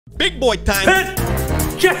Big boy time.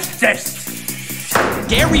 Pet Justice.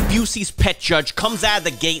 Gary Busey's Pet Judge comes out of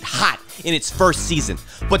the gate hot in its first season,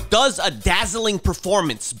 but does a dazzling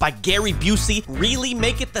performance by Gary Busey really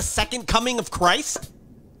make it the second coming of Christ?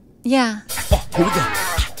 Yeah. Oh, here we go.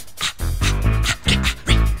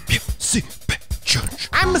 Gary Busey, Pet Judge.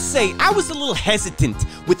 I must say, I was a little hesitant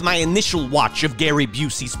with my initial watch of Gary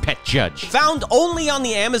Busey's Pet Judge. Found only on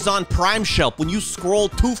the Amazon Prime shelf when you scroll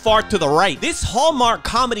too far to the right, this Hallmark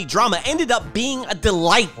comedy drama ended up being a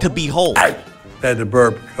delight to behold. I had to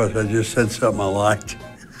burp because I just said something I liked.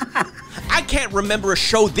 I can't remember a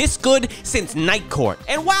show this good since Night Court.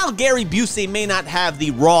 And while Gary Busey may not have the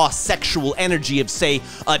raw sexual energy of, say,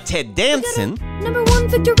 a Ted Danson, #1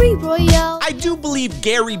 victory royale. I do believe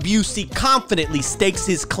Gary Busey confidently stakes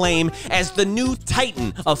his claim as the new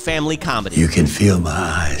titan of family comedy. You can feel my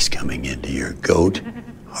eyes coming into your goat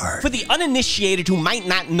heart. For the uninitiated who might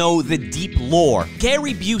not know the deep lore,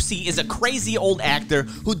 Gary Busey is a crazy old actor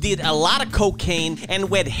who did a lot of cocaine and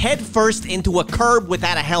went headfirst into a curb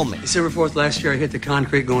without a helmet. December 4th last year, I hit the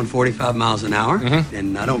concrete going 45 miles an hour,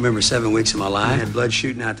 and I don't remember 7 weeks of my life. I had blood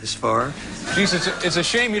shooting out this far. Jesus, it's a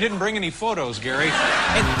shame you didn't bring any photos, Gary.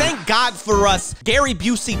 And thank God for us, Gary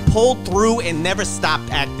Busey pulled through and never stopped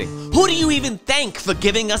acting. Who do you even thank for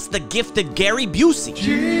giving us the gift of Gary Busey?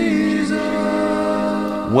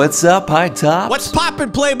 What's up, HiTops? What's poppin',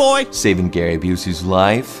 Playboy? Saving Gary Busey's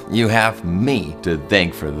life? You have me to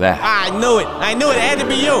thank for that. I knew it. I knew it had to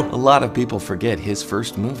be you. A lot of people forget his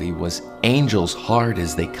first movie was Angels Hard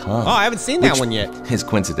as They Come. Oh, I haven't seen that one yet. Is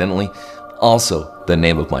coincidentally also the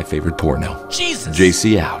name of my favorite porno. Jesus.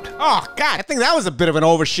 JC out. Oh, God, I think that was a bit of an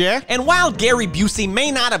overshare. And while Gary Busey may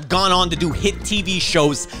not have gone on to do hit TV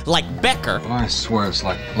shows like Becker, Oh, I swear it's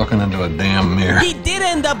like looking into a damn mirror. he did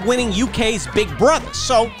end up winning UK's Big Brother,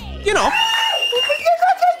 so, you know.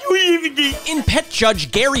 In Pet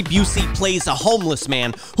Judge, Gary Busey plays a homeless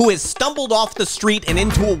man who has stumbled off the street and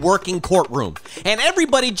into a working courtroom. And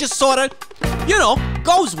everybody just sort of, you know,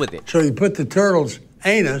 goes with it. So you put the turtle's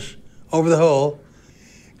anus over the hole.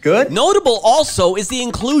 Good? Notable also is the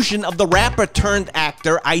inclusion of the rapper turned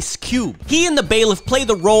actor Ice Cube. He and the bailiff play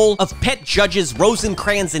the role of Pet Judges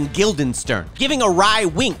Rosencrantz and Guildenstern, giving a wry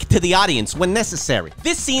wink to the audience when necessary.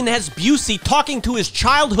 This scene has Busey talking to his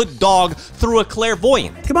childhood dog through a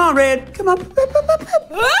clairvoyant. Come on, Red. Come on.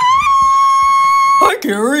 Hi,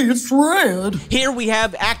 Gary, it's Red. Here we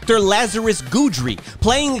have actor Lazarus Goudry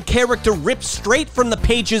playing a character ripped straight from the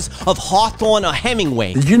pages of Hawthorne or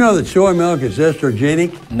Hemingway. Did you know that soy milk is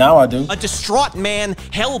estrogenic? Now I do. A distraught man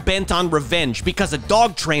hell-bent on revenge because a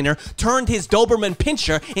dog trainer turned his Doberman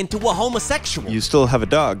Pinscher into a homosexual. You still have a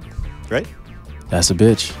dog, right? That's a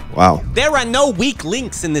bitch. Wow. There are no weak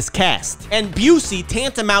links in this cast, and Busey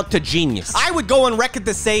tantamount to genius. I would go on record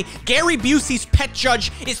to say Gary Busey's Pet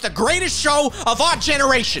Judge is the greatest show of our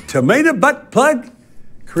generation. Tomato butt plug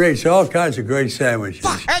creates all kinds of great sandwiches.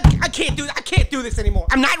 Fuck, I can't do that. I can't do this anymore.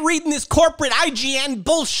 I'm not reading this corporate IGN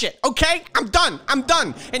bullshit, okay? I'm done. I'm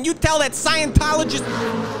done. And you tell that Scientologist...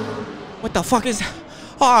 What the fuck is...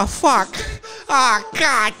 Oh, fuck. Oh,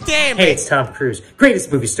 God damn it. Hey, it's Tom Cruise.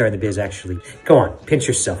 Greatest movie star in the biz, actually. Go on, pinch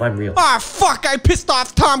yourself. I'm real. Oh, fuck. I pissed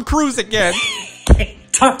off Tom Cruise again. Hey,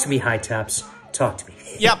 talk to me, HiTops. Talk to me.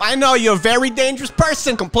 Yep, I know. You're a very dangerous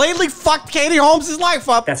person. Completely fucked Katie Holmes' life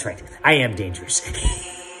up. That's right. I am dangerous.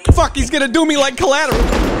 Fuck, he's gonna do me like Collateral.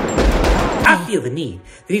 I feel the need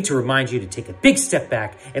to remind you to take a big step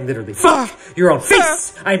back and literally fuck your own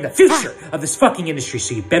face. I am the future of this fucking industry,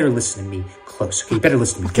 so you better listen to me close. Okay, you better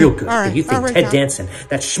listen to me real good. Right, you think right, Ted Danson,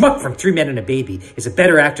 that schmuck from 3 Men and a Baby, is a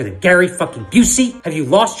better actor than Gary fucking Busey? Have you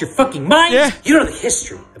lost your fucking mind? Yeah. You know the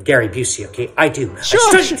history of Gary Busey, okay? I do. Sure,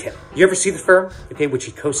 I studied him. You ever see The Firm? Okay, which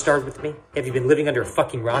he co-starred with me? Have you been living under a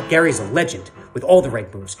fucking rock? Gary's a legend with all the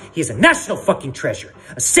right moves. He is a national fucking treasure,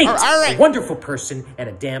 a saint, all right. a wonderful person, and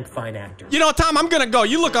a damn fine actor. You know, Tom, I'm gonna go.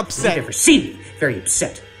 You look upset. You've never seen me very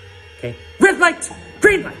upset. Okay? Red light,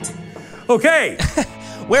 green light. Okay.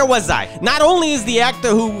 Where was I? Not only is the actor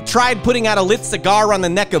who tried putting out a lit cigar on the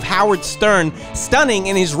neck of Howard Stern stunning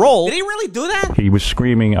in his role, did he really do that? He was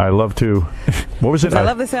screaming, I love to... What was it? I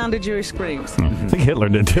love the sound of Jewish screams. I think Hitler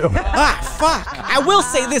did too. Ah, fuck. I will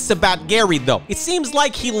say this about Gary, though. It seems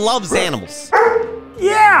like he loves animals.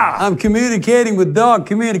 Yeah! I'm communicating with dog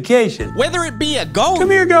communication. Whether it be a goat... Come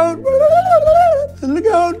here, goat. The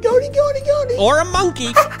goat. Goaty. Or a monkey.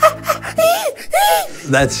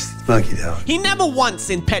 That's monkey dog. He never once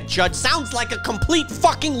in Pet Judge sounds like a complete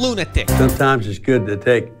fucking lunatic. Sometimes it's good to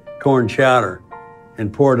take corn chowder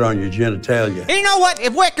and pour it on your genitalia. And you know what?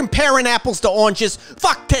 If we're comparing apples to oranges,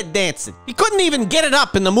 fuck Ted Danson. He couldn't even get it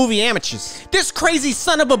up in the movie Amateurs. This crazy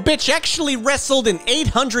son of a bitch actually wrestled an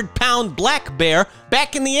 800-pound black bear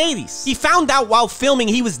back in the 80s. He found out while filming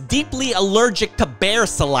he was deeply allergic to bear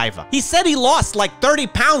saliva. He said he lost like 30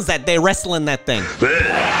 pounds that day wrestling that thing.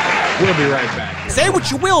 We'll be right back. Say what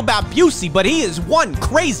you will about Busey, but he is one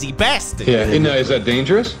crazy bastard. Yeah, and, is that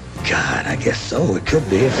dangerous? God, I guess so. It could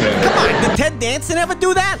be. Come on, did Ted Danson ever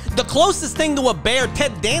do that? The closest thing to a bear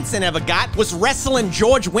Ted Danson ever got was wrestling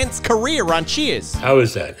George Wendt's career on Cheers. How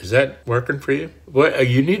is that? Is that working for you? What,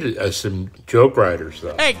 you need some joke writers,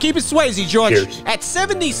 though. Hey, keep it swayzy, George. Cheers. At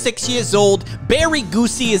 76 years old, Gary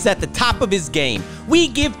Busey is at the top of his game. We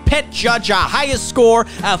give Pet Judge our highest score,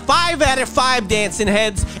 a 5 out of 5 dancing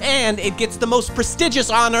heads, and it gets the most prestigious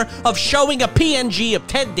honor of showing a PNG of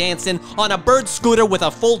Ted Danson on a bird scooter with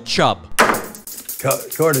a full chub.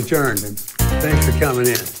 Court adjourned, and thanks for coming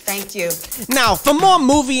in. Thank you. Now, for more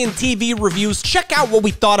movie and TV reviews, check out what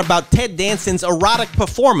we thought about Ted Danson's erotic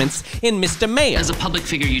performance in Mr. Mayor. As a public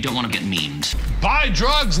figure, you don't want to get memed. Buy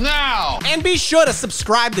drugs now! And be sure to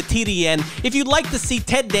subscribe to TDN if you'd like to see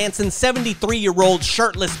Ted Danson's 73-year-old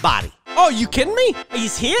shirtless body. Oh, you kidding me?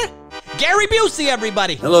 He's here? Gary Busey,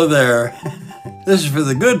 everybody. Hello there. This is for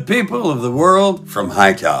the good people of the world from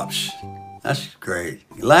HiTops. That's great.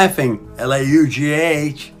 Laughing,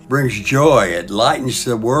 L-A-U-G-H, brings joy. It lightens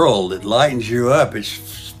the world. It lightens you up.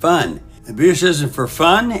 It's fun. Abuse isn't for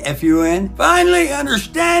fun, F-U-N. Finally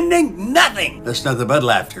understanding nothing. That's nothing but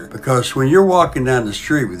laughter. Because when you're walking down the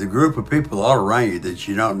street with a group of people all around you that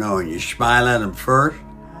you don't know and you smile at them first,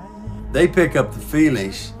 they pick up the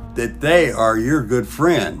feelings that they are your good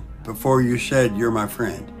friend before you said, "You're my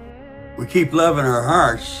friend." We keep love in our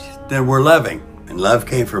hearts, then we're loving. And love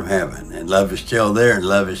came from heaven, and love is still there, and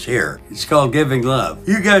love is here. It's called giving love.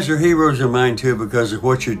 You guys are heroes of mine too because of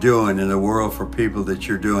what you're doing in the world for people that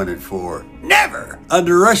you're doing it for. Never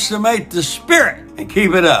underestimate the spirit and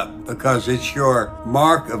keep it up because it's your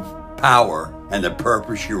mark of power and the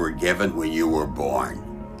purpose you were given when you were born.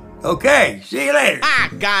 Okay, see you later. Ah,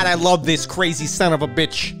 God, I love this crazy son of a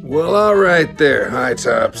bitch. Well, all right there,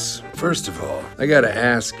 HiTops. First of all, I gotta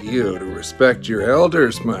ask you to respect your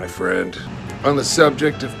elders, my friend. On the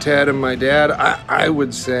subject of Ted and my dad, I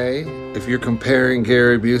would say if you're comparing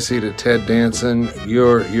Gary Busey to Ted Danson,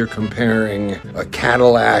 you're comparing a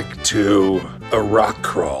Cadillac to a rock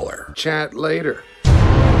crawler. Chat later.